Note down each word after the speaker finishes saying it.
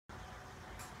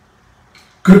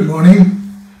Good morning.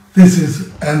 This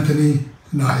is Anthony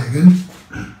Nayagan.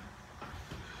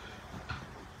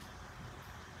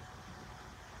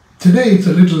 Today it's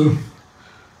a little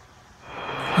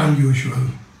unusual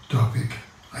topic,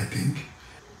 I think.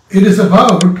 It is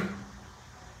about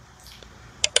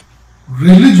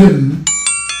religion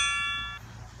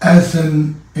as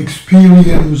an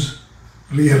experience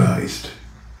realized.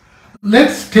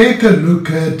 Let's take a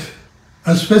look at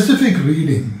a specific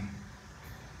reading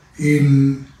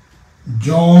in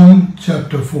John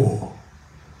chapter 4.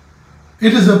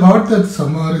 It is about that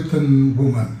Samaritan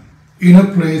woman in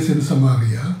a place in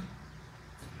Samaria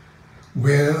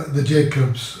where the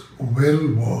Jacob's well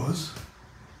was.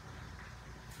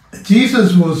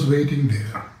 Jesus was waiting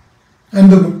there,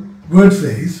 and the word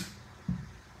says,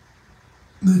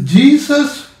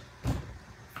 Jesus,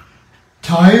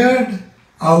 tired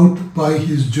out by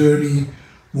his journey,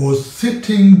 was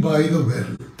sitting by the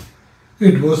well.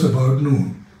 It was about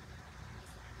noon.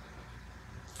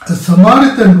 A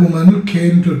Samaritan woman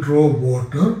came to draw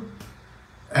water,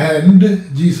 and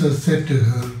Jesus said to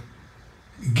her,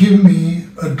 "Give me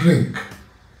a drink."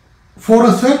 For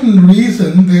a certain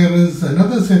reason, there is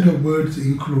another set of words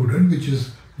included, which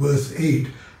is verse 8,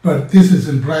 but this is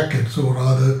in brackets or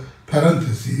rather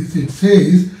parentheses. It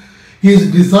says,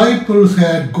 his disciples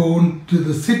had gone to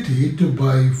the city to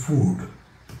buy food.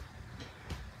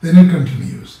 Then it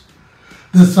continues.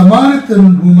 The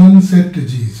Samaritan woman said to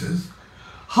Jesus,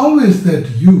 "How is that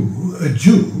you, a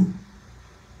Jew,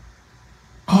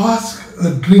 ask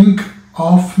a drink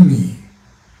of me,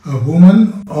 a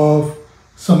woman of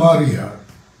Samaria?"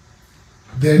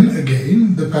 Then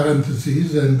again, the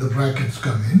parentheses and the brackets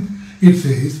come in. It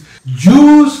says,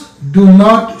 Jews do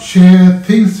not share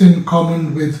things in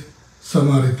common with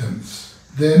Samaritans.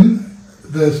 Then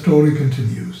the story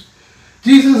continues.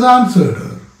 Jesus answered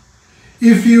her,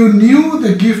 "If you knew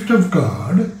the gift of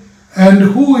God and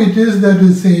who it is that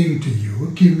is saying to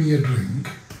you, 'Give me a drink,'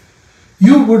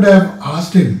 you would have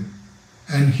asked him,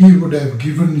 and he would have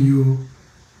given you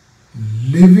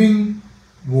living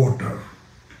water."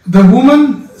 The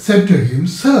woman said to him,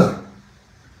 "Sir,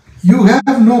 you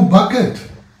have no bucket,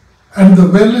 and the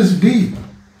well is deep.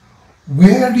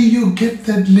 Where do you get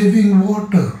that living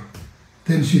water?"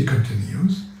 Then she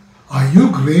continues, "Are you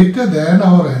greater than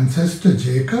our ancestor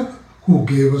Jacob, who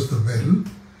gave us the well,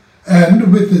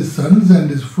 and with his sons and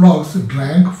his flocks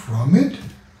drank from it?"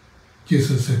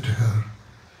 Jesus said to her,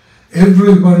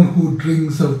 "Everyone who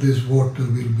drinks of this water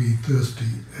will be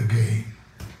thirsty again.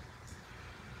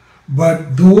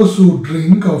 But those who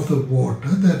drink of the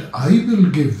water that I will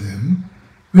give them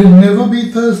will never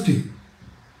be thirsty.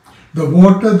 The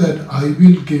water that I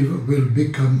will give will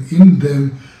become in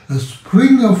them a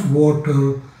spring of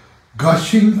water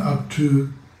gushing up to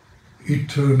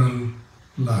eternal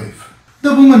life."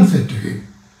 The woman said to him,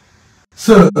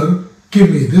 "Sir, give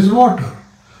me this water,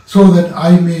 so that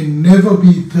I may never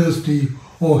be thirsty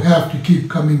or have to keep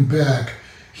coming back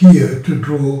here to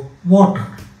draw water."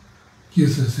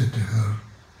 Jesus said to her,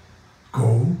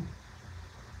 "Go,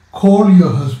 call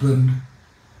your husband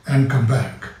and come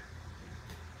back."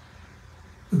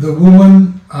 The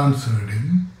woman answered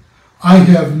him, "I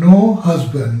have no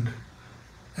husband."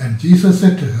 And Jesus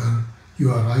said to her,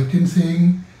 "You are right in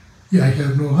saying, 'I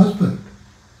have no husband.'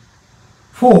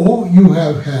 For you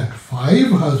have had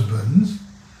 5 husbands,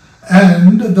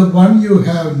 and the one you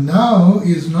have now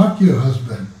is not your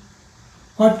husband.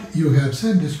 What you have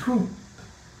said is true."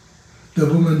 The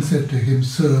woman said to him,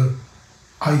 "Sir,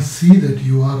 I see that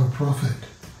you are a prophet.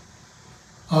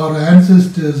 Our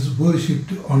ancestors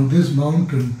worshipped on this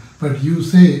mountain, but you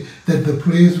say that the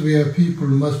place where people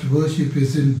must worship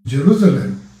is in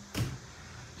Jerusalem."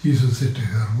 Jesus said to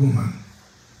her, "Woman,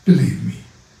 believe me,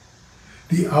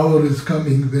 the hour is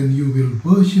coming when you will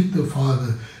worship the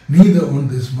Father neither on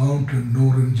this mountain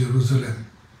nor in Jerusalem."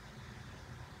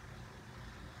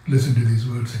 Listen to these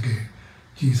words again.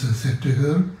 Jesus said to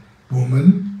her, "Woman,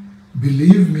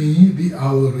 believe me, the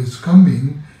hour is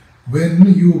coming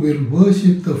when you will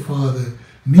worship the Father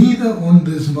neither on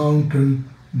this mountain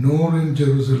nor in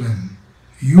Jerusalem.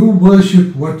 You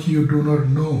worship what you do not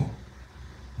know.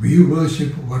 We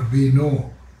worship what we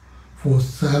know, for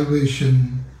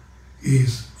salvation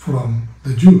is from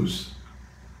the Jews.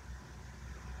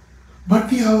 But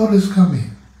the hour is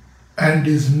coming, and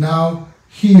is now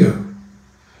here,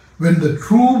 when the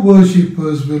true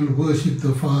worshippers will worship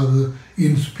the Father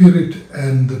in spirit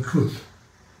and the truth.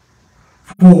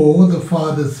 For the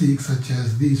Father seeks such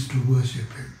as these to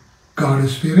worship him. God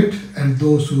is spirit, and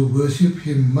those who worship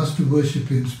him must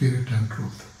worship in spirit and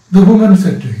truth." The woman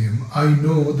said to him, "I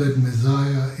know that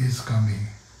Messiah is coming,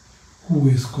 who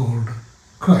is called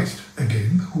Christ."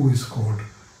 Again, who who is called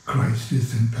Christ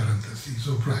is in parentheses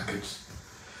or brackets.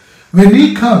 When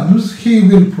he comes, he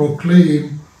will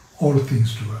proclaim all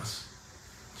things to us.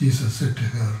 Jesus said to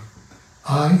her,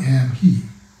 I am he,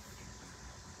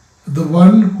 the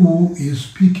one who is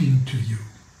speaking to you.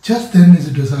 Just then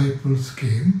his disciples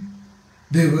came.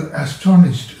 They were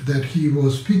astonished that he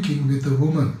was speaking with a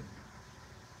woman.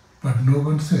 But no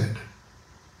one said,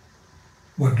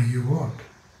 what do you want?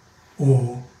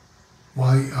 Or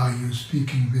why are you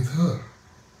speaking with her?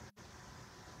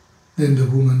 Then the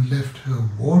woman left her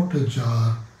water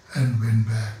jar and went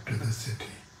back to the city.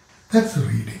 That's the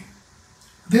reading.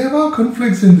 There are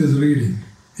conflicts in this reading,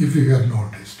 if you have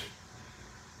noticed.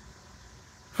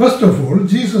 First of all,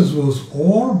 Jesus was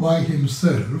all by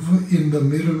himself in the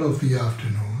middle of the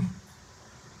afternoon.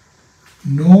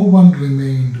 No one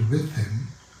remained with him.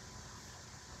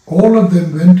 All of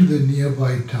them went to the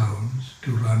nearby towns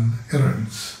to run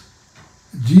errands.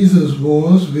 Jesus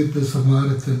was with the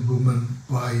Samaritan woman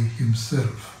by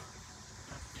himself.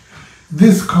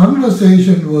 This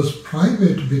conversation was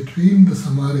private between the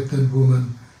Samaritan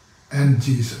woman and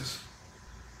Jesus.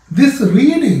 This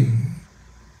reading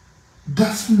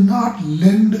does not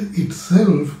lend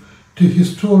itself to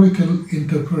historical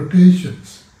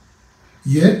interpretations.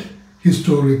 Yet,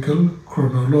 historical,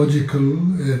 chronological,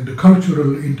 and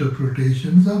cultural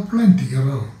interpretations are plenty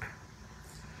around.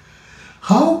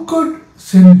 How could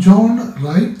St. John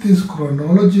write this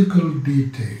chronological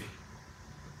detail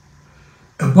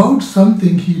about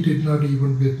something he did not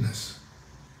even witness?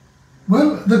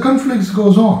 Well, the conflict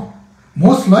goes on.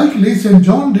 Most likely, St.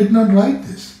 John did not write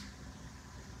this.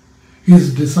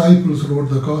 His disciples wrote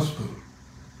the Gospel.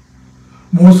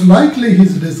 Most likely,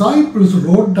 his disciples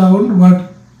wrote down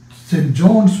what St.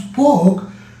 John spoke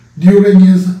during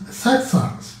his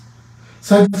Satsangs.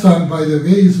 Satsang, by the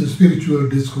way, is a spiritual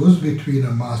discourse between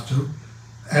a master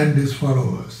and his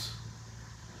followers.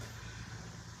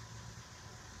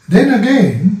 Then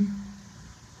again,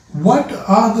 what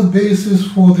are the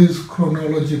basis for this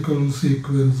chronological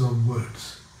sequence of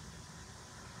words?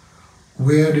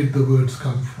 Where did the words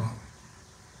come from?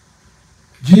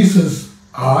 Jesus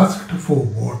asked for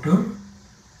water.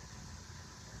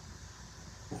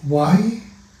 Why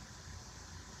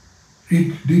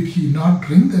did he not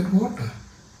drink that water?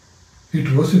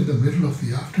 It was in the middle of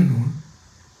the afternoon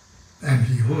and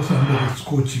he was under the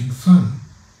scorching sun.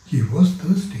 He was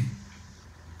thirsty.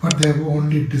 But there were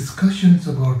only discussions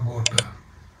about water.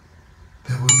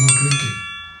 There was no drinking.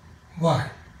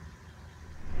 Why?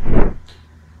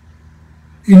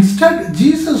 Instead,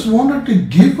 Jesus wanted to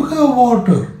give her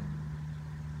water.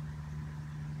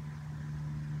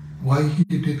 Why he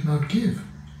did not give?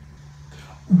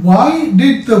 Why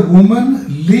did the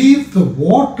woman leave the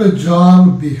water jar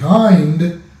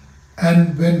behind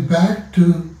and went back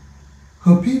to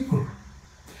her people?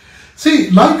 See,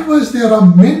 likewise, there are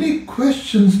many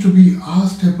questions to be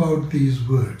asked about these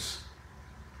words.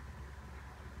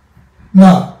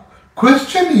 Now,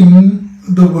 questioning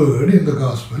the word in the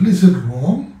Gospel, is it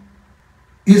wrong?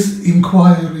 Is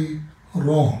inquiry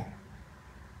wrong?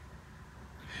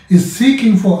 Is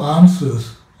seeking for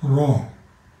answers wrong?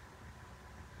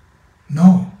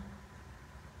 No.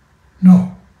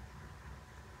 No.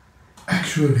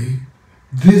 Actually,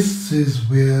 this is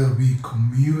where we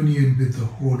communion with the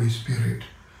Holy Spirit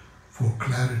for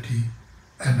clarity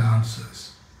and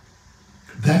answers.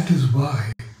 That is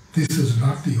why this is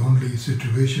not the only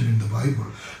situation in the Bible.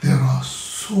 There are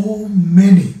so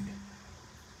many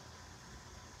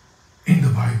in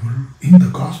the Bible, in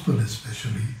the Gospel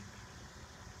especially,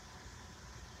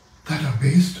 that are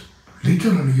based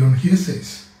literally on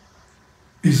hearsays.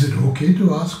 Is it okay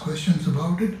to ask questions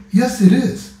about it? Yes, it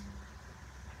is.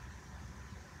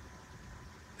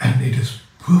 And it is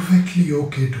perfectly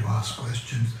okay to ask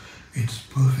questions. It's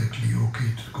perfectly okay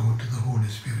to go to the Holy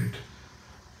Spirit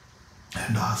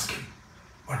and ask Him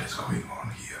what is going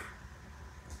on here.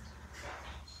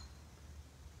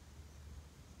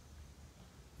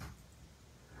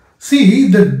 See,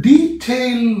 the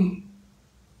detail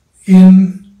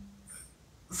in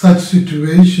such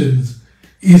situations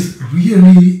is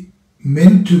really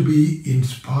meant to be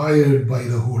inspired by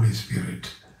the Holy Spirit.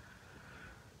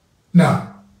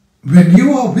 Now, when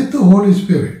you are with the Holy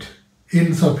Spirit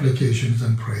in supplications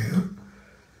and prayer,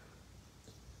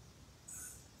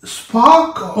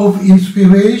 spark of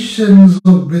inspirations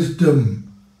of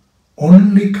wisdom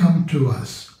only come to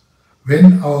us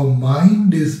when our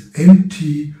mind is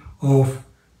empty of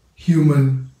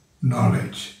human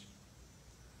knowledge.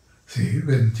 See,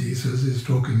 when Jesus is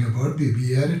talking about the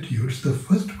Beatitudes, the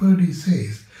first word he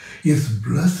says is,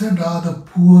 "Blessed are the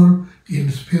poor in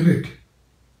spirit."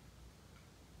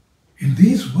 In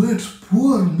these words,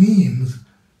 poor means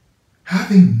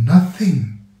having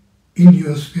nothing in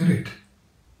your spirit.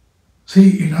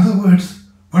 See, in other words,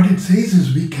 what it says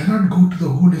is we cannot go to the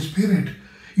Holy Spirit,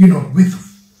 with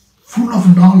full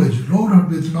of knowledge, loaded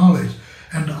with knowledge,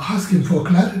 and ask Him for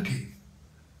clarity.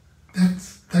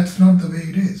 That's not the way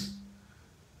it is.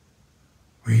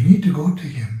 We need to go to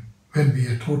Him when we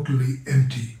are totally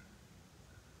empty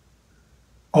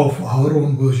of our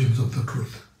own versions of the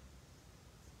truth.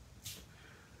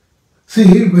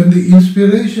 See, when the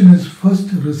inspiration is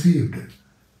first received,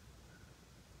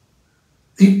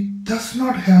 it does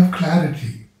not have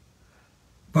clarity,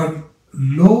 but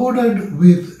loaded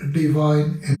with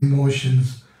divine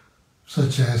emotions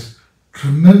such as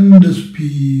tremendous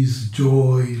peace,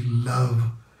 joy, love,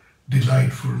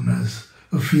 delightfulness,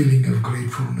 a feeling of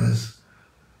gratefulness.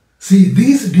 See,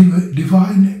 these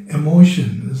divine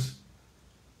emotions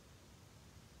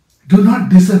do not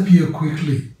disappear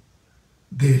quickly.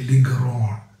 They linger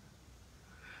on.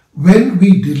 When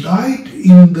we delight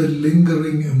in the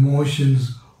lingering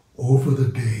emotions over the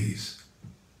days,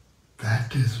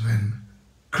 that is when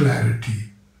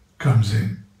clarity comes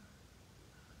in.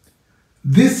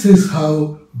 This is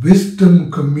how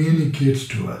wisdom communicates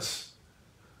to us.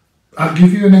 I'll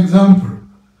give you an example.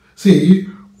 See,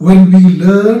 when we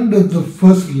learned the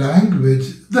first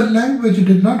language, the language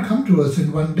did not come to us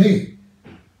in one day.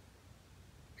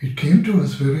 It came to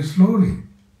us very slowly.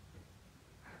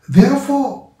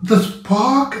 Therefore, the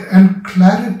spark and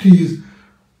clarities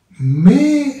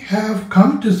may have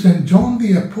come to St. John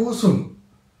the Apostle,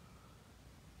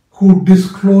 who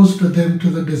disclosed them to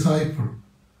the disciple.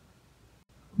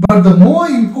 But the more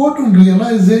important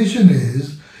realization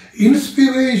is,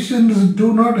 inspirations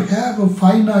do not have a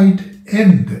finite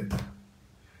end.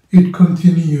 It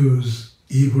continues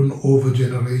even over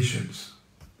generations.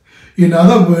 In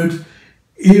other words,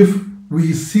 if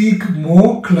we seek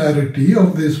more clarity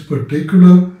of this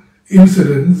particular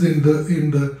incidents in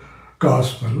the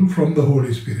Gospel from the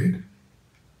Holy Spirit,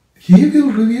 He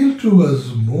will reveal to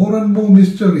us more and more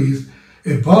mysteries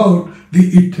about the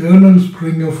eternal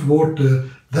spring of water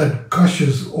that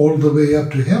gushes all the way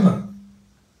up to heaven.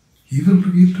 He will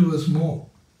reveal to us more.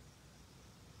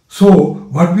 So,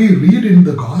 what we read in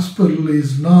the Gospel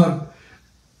is not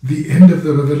the end of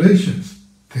the revelations.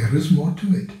 There is more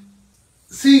to it.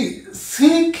 See,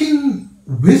 seeking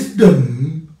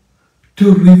wisdom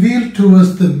to reveal to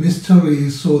us the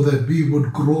mysteries so that we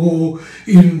would grow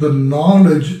in the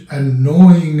knowledge and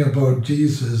knowing about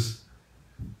Jesus,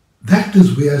 that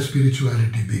is where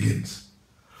spirituality begins.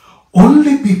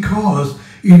 Only because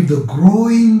in the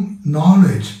growing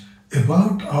knowledge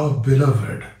about our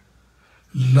beloved,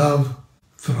 love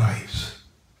thrives.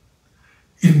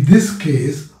 In this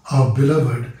case, our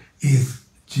beloved is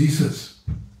Jesus.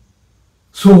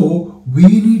 So, we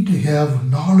need to have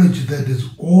knowledge that is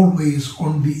always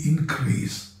on the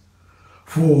increase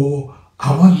for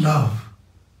our love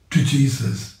to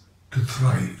Jesus to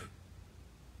thrive.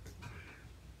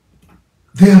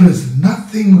 There is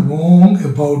nothing wrong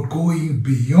about going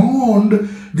beyond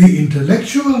the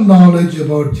intellectual knowledge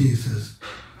about Jesus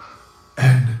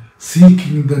and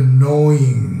seeking the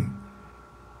knowing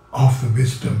of the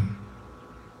wisdom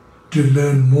to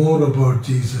learn more about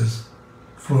Jesus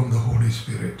from the Holy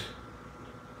Spirit.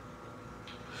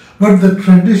 But the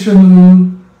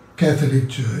traditional Catholic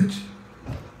Church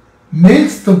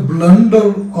makes the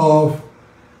blunder of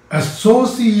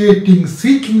associating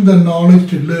seeking the knowledge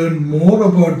to learn more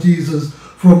about Jesus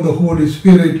from the Holy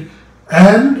Spirit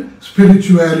and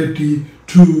spirituality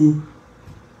to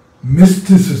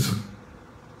mysticism.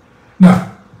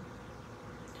 Now,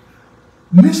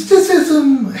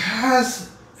 mysticism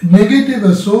has negative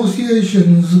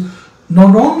associations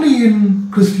not only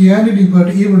in Christianity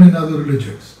but even in other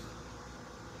religions.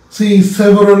 See,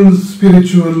 several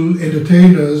spiritual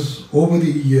entertainers over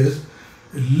the years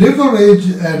leverage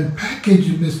and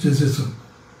package mysticism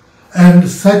and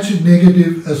such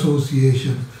negative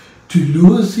associations to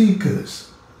lure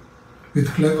seekers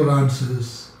with clever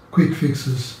answers, quick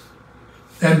fixes,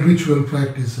 and ritual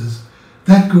practices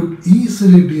that could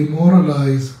easily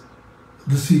demoralize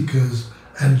the seekers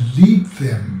and lead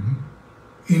them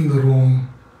in the wrong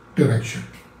direction.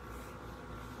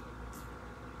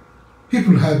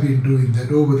 People have been doing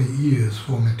that over the years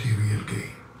for material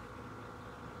gain.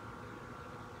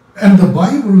 And the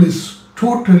Bible is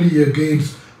totally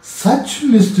against such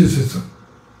mysticism.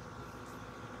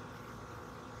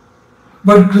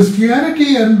 But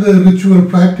Christianity and the ritual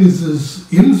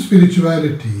practices in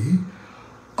spirituality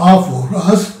are for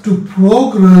us to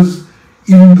progress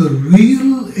in the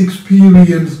real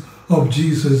experience of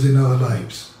Jesus in our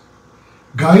lives,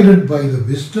 guided by the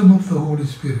wisdom of the Holy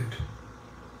Spirit.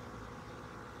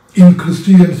 In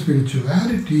Christian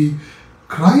spirituality,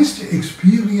 Christ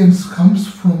experience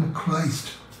comes from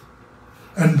Christ,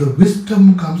 and the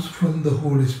wisdom comes from the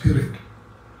Holy Spirit.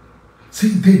 See,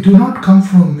 they do not come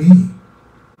from me.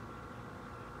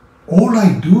 All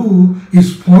I do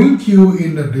is point you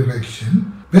in a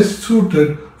direction best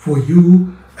suited for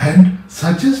you and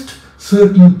suggest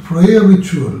certain prayer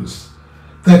rituals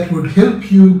that would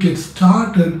help you get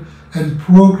started and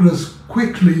progress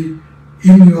quickly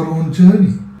in your own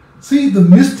journey. See, the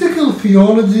mystical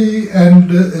theology and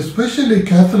especially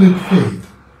Catholic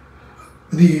faith,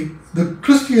 the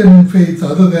Christian faith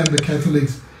other than the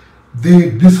Catholics,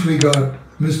 they disregard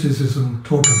mysticism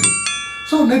totally.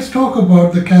 So let's talk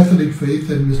about the Catholic faith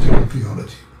and mystical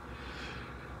theology.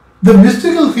 The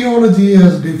mystical theology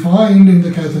as defined in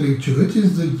the Catholic Church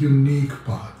is the unique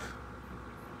path.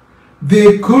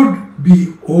 They could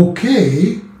be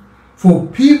okay for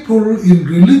people in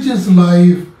religious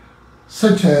life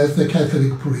such as the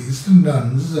Catholic priests,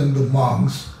 nuns and the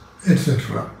monks,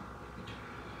 etc.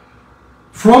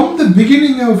 From the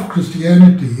beginning of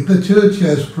Christianity, the Church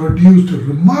has produced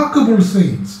remarkable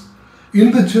saints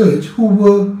in the Church who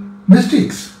were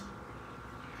mystics.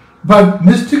 But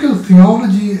mystical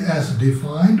theology as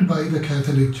defined by the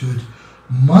Catholic Church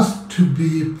must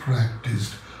be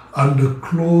practiced under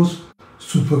close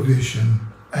supervision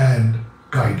and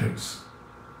guidance.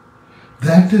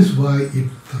 That is why it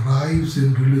thrives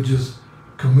in religious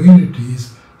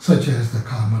communities such as the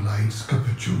Carmelites,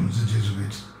 Capuchins, the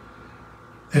Jesuits,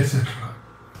 etc.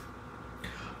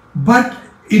 But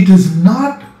it is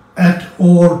not at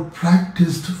all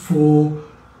practiced for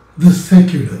the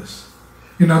seculars.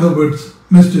 In other words,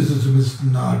 mysticism is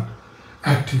not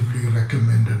actively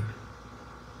recommended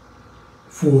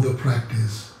for the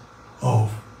practice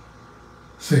of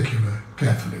secular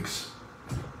Catholics.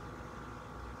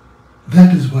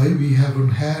 That is why we haven't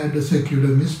had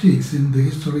secular mystics in the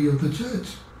history of the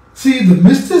Church. See, the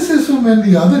mysticism and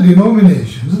the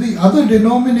other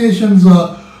denominations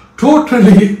are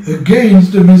totally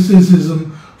against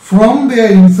mysticism from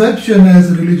their inception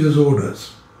as religious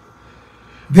orders.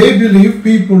 They believe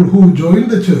people who join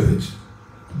the Church,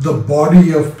 the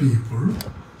body of people,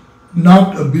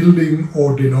 not a building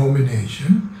or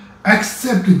denomination,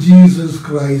 accept Jesus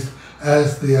Christ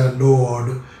as their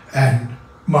Lord and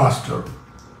Master.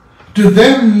 To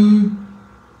them,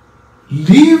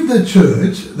 leave the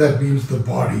Church, that means the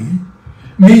body,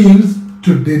 means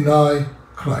to deny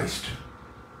Christ.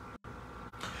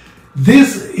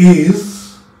 This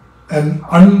is an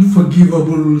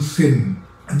unforgivable sin.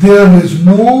 There is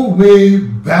no way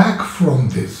back from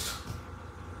this.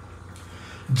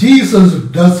 Jesus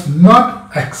does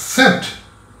not accept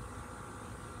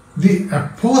the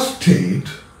apostate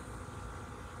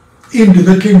into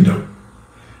the kingdom.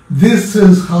 This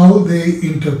is how they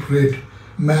interpret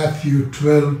Matthew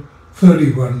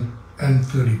 12:31 and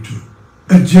 32.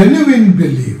 A genuine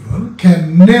believer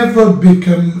can never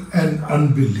become an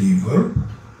unbeliever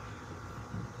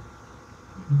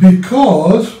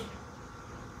because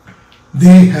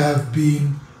they have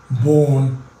been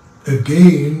born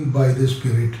again by the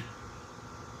Spirit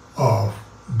of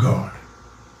God.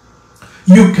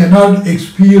 You cannot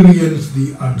experience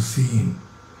the unseen,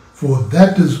 for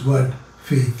that is what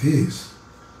faith is.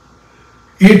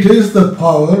 It is the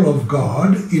power of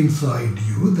God inside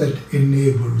you that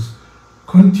enables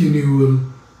continual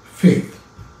faith,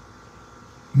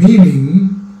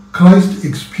 meaning Christ's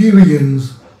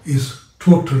experience is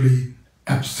totally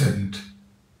absent,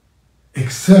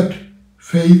 except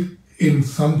faith in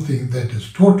something that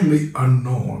is totally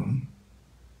unknown,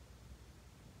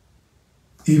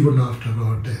 even after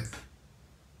our death,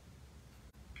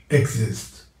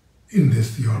 exists in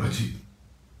this theology.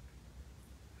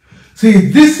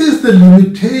 See, this is the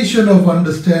limitation of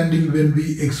understanding when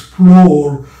we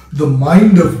explore the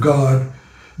mind of God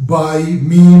by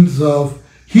means of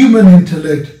human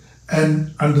intellect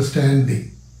and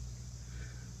understanding.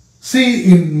 See,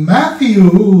 in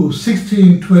Matthew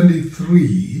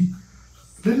 16:23,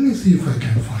 let me see if I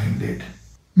can find it.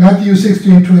 Matthew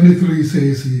 16:23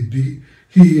 says,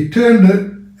 he turned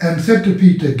and said to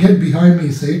Peter, "Get behind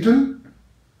me, Satan.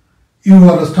 You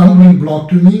are a stumbling block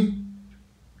to me,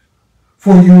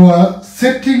 for you are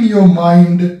setting your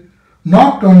mind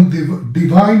not on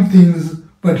divine things,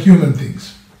 but human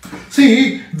things."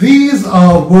 See, these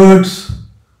are words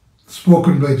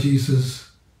spoken by Jesus,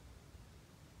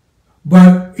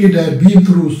 but it had been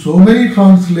through so many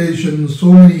translations,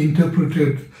 so many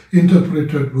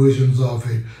interpreted versions of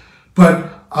it.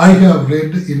 But I have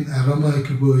read in Aramaic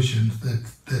versions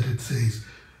that it says,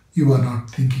 you are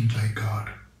not thinking like God,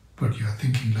 but you are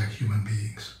thinking like human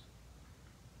beings.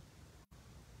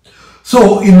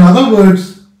 So, in other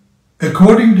words,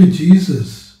 according to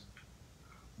Jesus,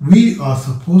 we are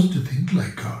supposed to think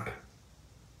like God.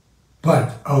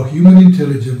 But our human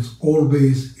intelligence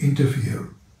always interferes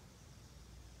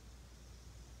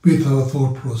with our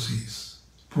thought processes.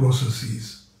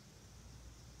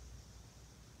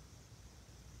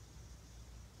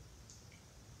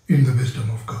 In the wisdom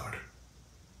of God.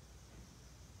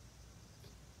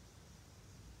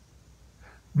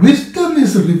 Wisdom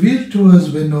is revealed to us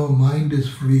when our mind is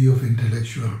free of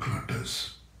intellectual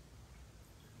clutters.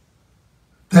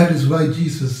 That is why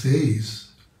Jesus says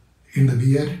in the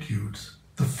Beatitudes,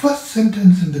 the first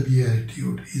sentence in the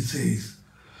Beatitude, he says,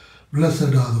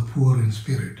 "Blessed are the poor in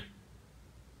spirit,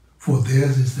 for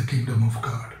theirs is the kingdom of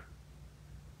God."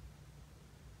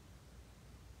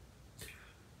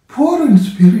 Poor in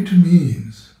spirit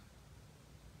means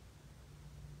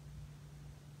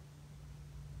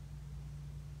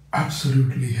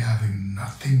absolutely having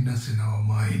nothingness in our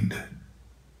mind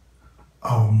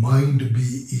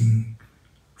being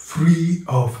free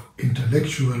of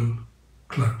intellectual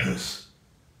clutters.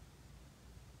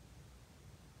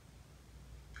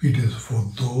 It is for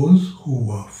those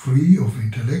who are free of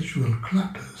intellectual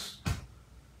clutters,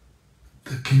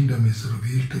 the kingdom is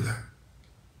revealed to them.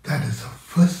 That is the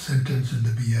first sentence in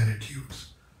the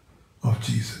Beatitudes of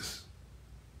Jesus.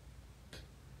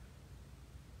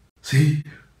 See,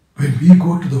 when we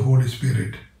go to the Holy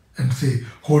Spirit and say,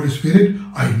 "Holy Spirit,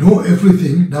 I know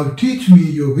everything, now teach me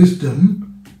your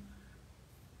wisdom,"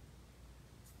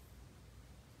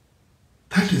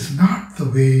 that is not the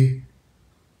way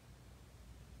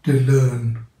to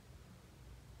learn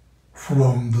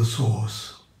from the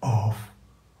source of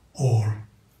all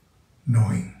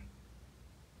knowing.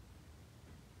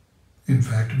 In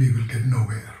fact, we will get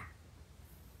nowhere.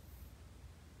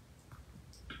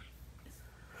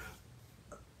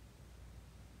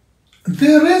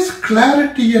 There is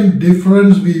clarity and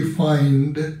difference we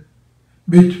find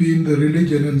between the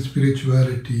religion and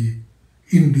spirituality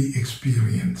in the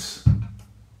experience.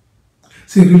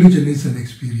 See, religion is an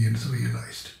experience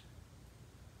realized.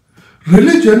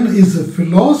 Religion is a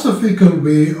philosophical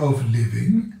way of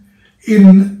living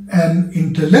in an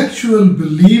intellectual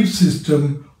belief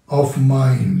system of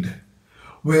mind,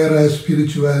 whereas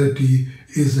spirituality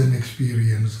is an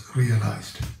experience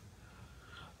realized.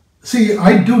 See,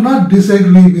 I do not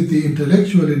disagree with the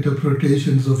intellectual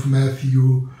interpretations of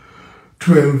Matthew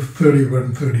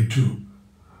 12:31-32,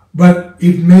 but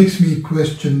it makes me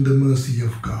question the mercy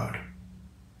of God.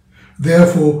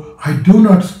 Therefore, I do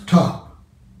not stop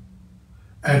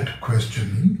at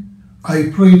questioning.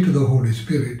 I pray to the Holy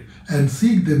Spirit and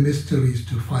seek the mysteries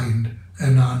to find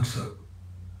an answer.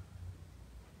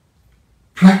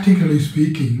 Practically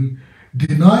speaking,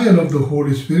 denial of the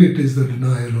Holy Spirit is the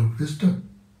denial of wisdom.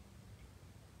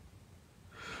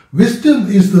 Wisdom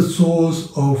is the source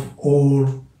of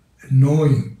all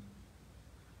knowing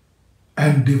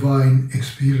and divine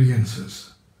experiences.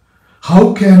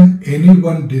 How can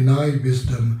anyone deny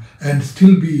wisdom and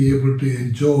still be able to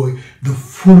enjoy the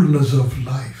fullness of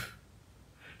life?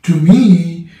 To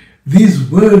me, these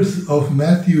words of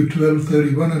Matthew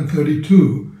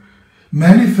 12:31-32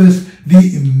 manifest the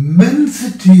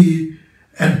immensity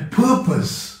and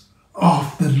purpose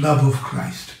of the love of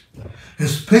Christ,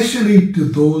 especially to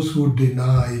those who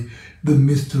deny the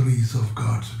mysteries of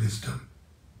God's wisdom.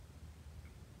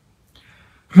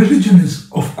 Religion is,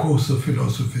 of course, a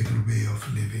philosophical way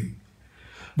of living,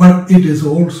 but it is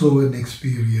also an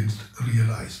experience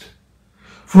realized.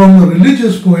 From a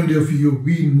religious point of view,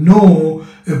 we know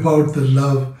about the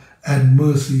love and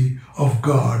mercy of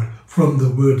God from the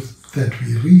words that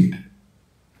we read.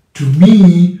 To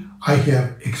me, I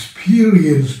have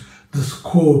experienced the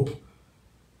scope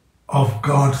of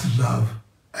God's love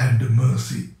and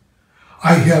mercy.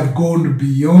 I have gone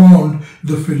beyond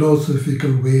the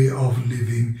philosophical way of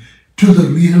living to the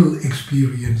real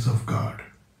experience of God.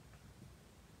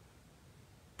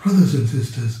 Brothers and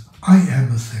sisters, I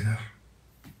am a sinner.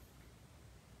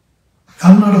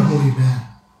 I'm not a holy man.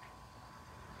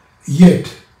 Yet,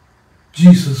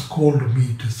 Jesus called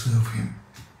me to serve him.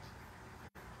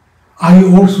 I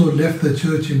also left the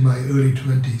church in my early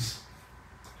 20s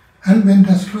and went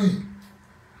astray.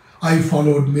 I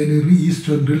followed many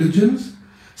Eastern religions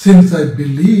since I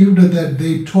believed that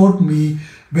they taught me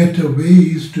better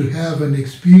ways to have an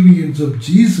experience of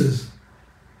Jesus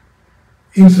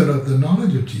instead of the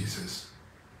knowledge of Jesus.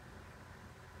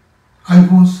 I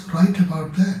was right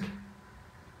about that.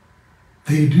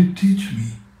 They did teach me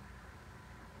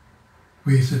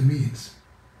ways and means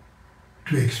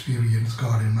to experience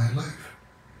God in my life.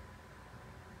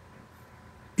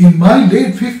 In my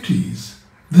late 50s,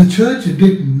 the church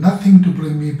did nothing to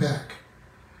bring me back.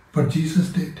 But Jesus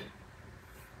did.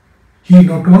 He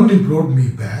not only brought me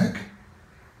back,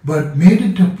 but made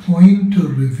it a point to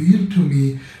reveal to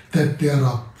me that there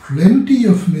are plenty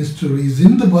of mysteries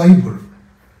in the Bible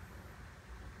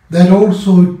that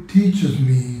also teaches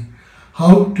me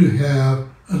how to have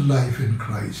a life in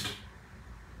Christ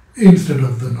instead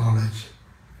of the knowledge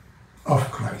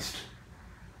of Christ.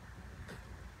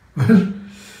 Well,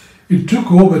 it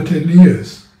took over 10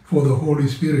 years for the Holy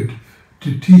Spirit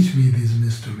to teach me these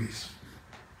mysteries.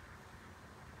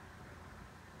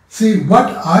 See, what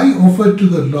I offer to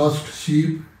the lost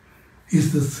sheep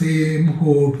is the same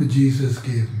hope Jesus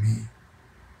gave me.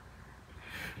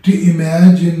 To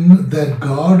imagine that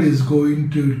God is going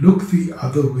to look the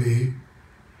other way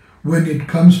when it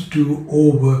comes to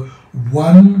over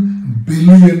 1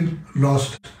 billion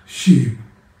lost sheep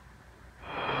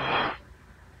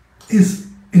is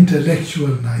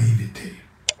intellectual naivety.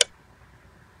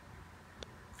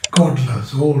 God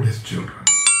loves all His children,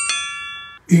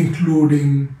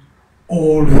 including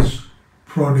all His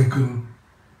prodigal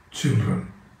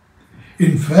children.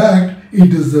 In fact,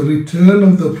 it is the return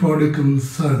of the prodigal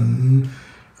son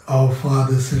our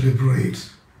Father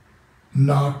celebrates,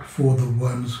 not for the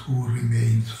ones who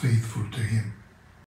remains faithful to Him.